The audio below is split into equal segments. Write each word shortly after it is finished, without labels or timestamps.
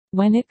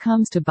When it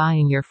comes to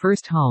buying your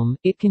first home,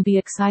 it can be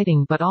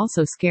exciting but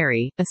also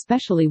scary,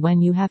 especially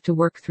when you have to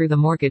work through the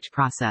mortgage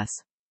process.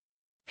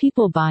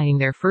 People buying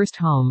their first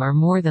home are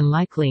more than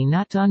likely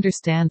not to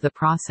understand the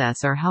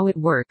process or how it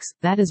works.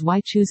 That is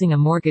why choosing a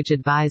mortgage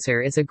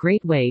advisor is a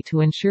great way to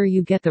ensure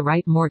you get the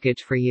right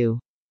mortgage for you.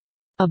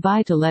 A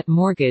buy-to-let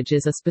mortgage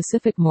is a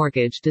specific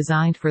mortgage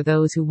designed for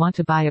those who want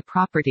to buy a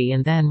property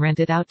and then rent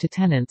it out to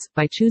tenants.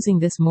 By choosing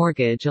this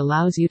mortgage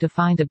allows you to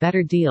find a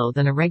better deal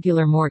than a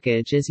regular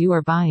mortgage as you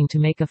are buying to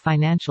make a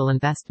financial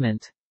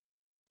investment.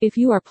 If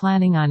you are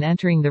planning on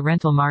entering the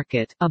rental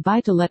market, a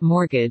buy-to-let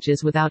mortgage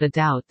is without a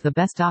doubt the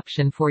best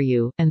option for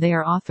you, and they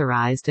are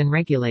authorized and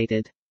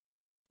regulated.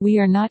 We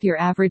are not your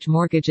average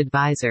mortgage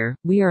advisor,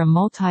 we are a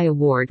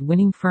multi-award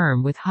winning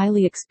firm with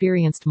highly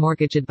experienced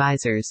mortgage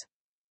advisors.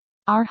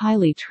 Our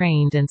highly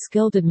trained and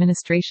skilled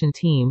administration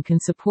team can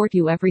support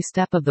you every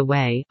step of the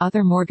way.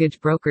 Other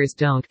mortgage brokers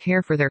don't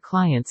care for their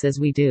clients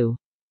as we do.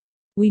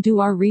 We do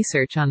our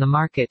research on the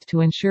market to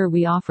ensure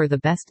we offer the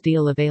best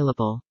deal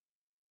available.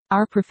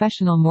 Our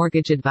professional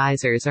mortgage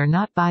advisors are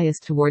not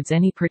biased towards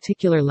any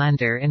particular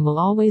lender and will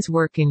always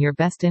work in your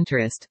best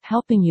interest,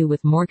 helping you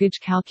with mortgage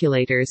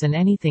calculators and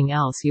anything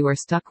else you are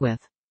stuck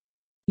with.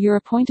 Your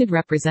appointed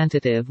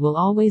representative will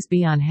always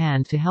be on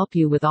hand to help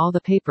you with all the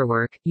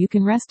paperwork. You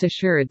can rest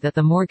assured that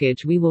the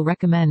mortgage we will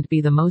recommend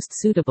be the most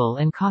suitable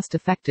and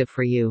cost-effective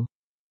for you.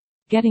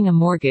 Getting a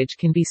mortgage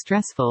can be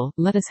stressful,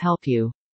 let us help you.